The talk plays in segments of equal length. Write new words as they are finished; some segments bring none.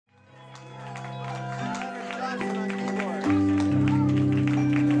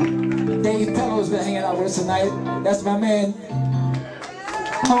Pellow's been hanging out with us tonight. That's my man,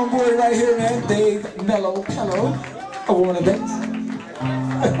 homeboy right here, man, Dave Mellow Pellow over on the bass.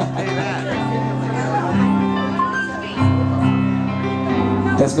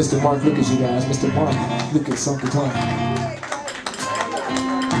 That's Mr. Mark Lucas, you guys. Mr. Mark Lucas on guitar.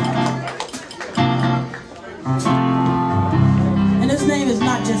 And his name is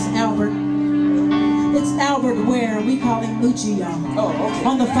not just Albert. It's Albert Wear. We call him Moochi, y'all. Oh, okay.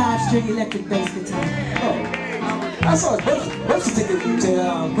 On the 5-string electric bass guitar. Oh. I saw his birth certificate to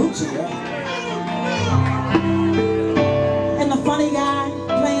Moochi, And the funny guy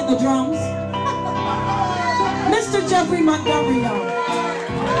playing the drums, Mr. Jeffrey Montgomery, y'all.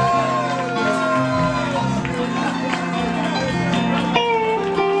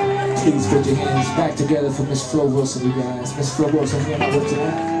 Please put your hands back together for Miss Flo Wilson, you guys. Miss Flo Wilson, here with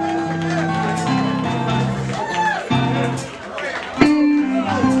tonight.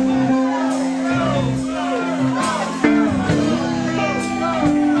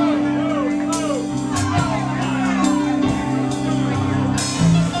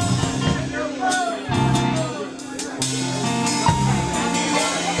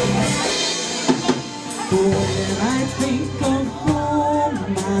 When I think of home,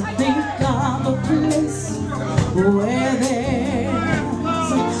 I think of a place where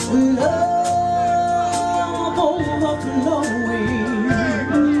there's love overflowing.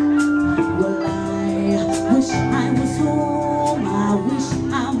 Well, I wish I was home, I wish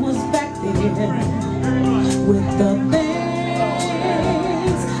I was back there with the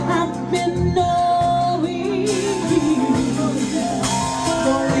things I've been knowing.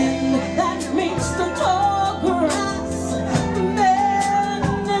 The wind that makes the tall grass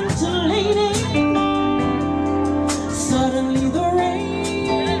bend into leaning. Suddenly the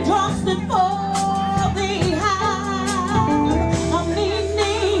raindrops that fall, they have a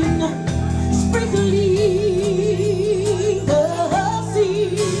meaning, sprinkling the sea.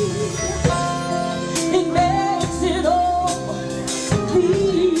 It makes it all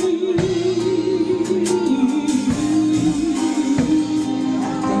clean.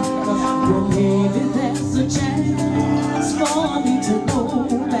 Well, maybe there's a chance for me to go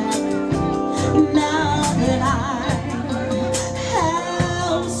back now that I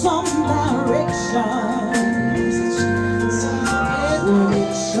have some direction. Well,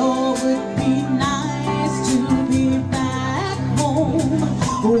 it sure would be nice to be back home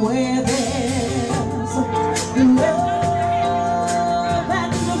where there's love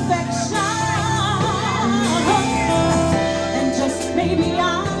and affection.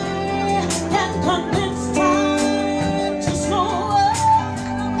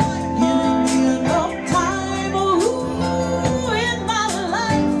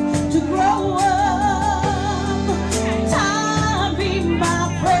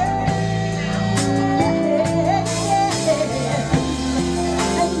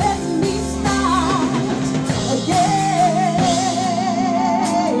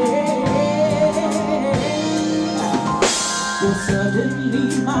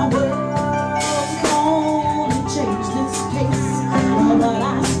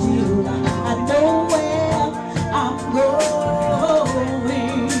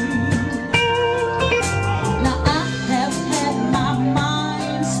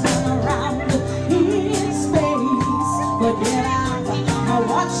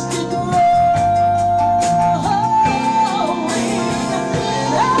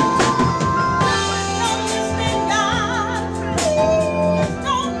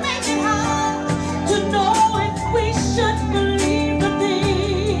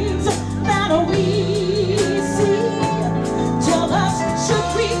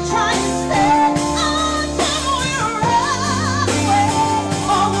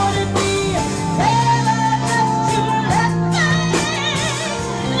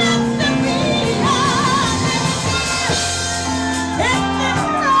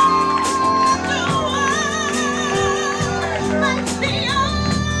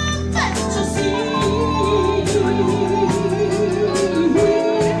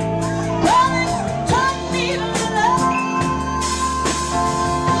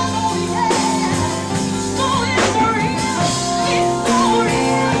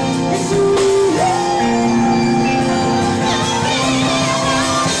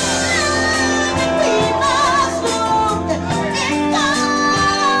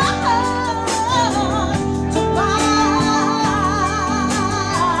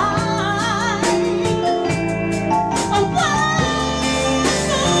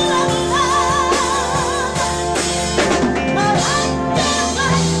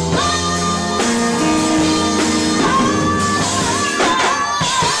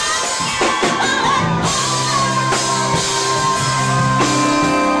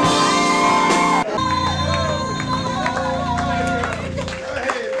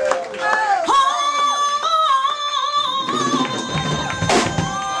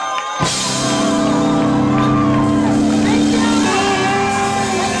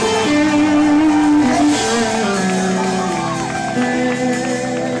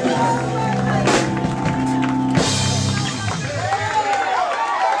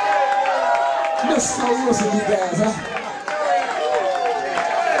 Wilson, you guys, huh?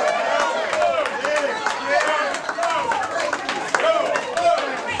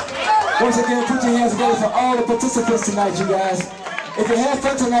 Once again, put your hands together for all the participants tonight, you guys. If you have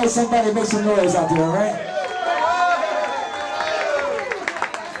fun tonight, somebody make some noise out there, all right?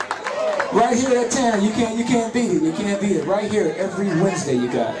 Right here at Tana, you can't beat it. You can't beat it. Right here every Wednesday,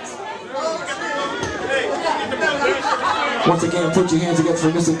 you guys. Once again, put your hands together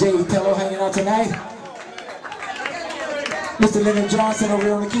for Mr. Dave Pellow hanging out tonight. Mr. Leonard Johnson over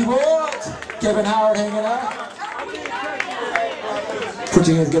here on the keyboards. Kevin Howard hanging out. Put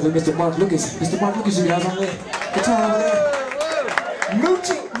your hands together for Mr. Mark Lucas. Mr. Mark Lucas, you guys on the guitar over there.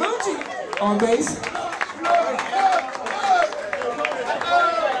 Moochi on bass.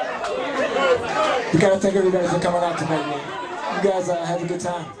 We gotta thank everybody for coming out tonight, man. You guys have a good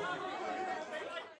time.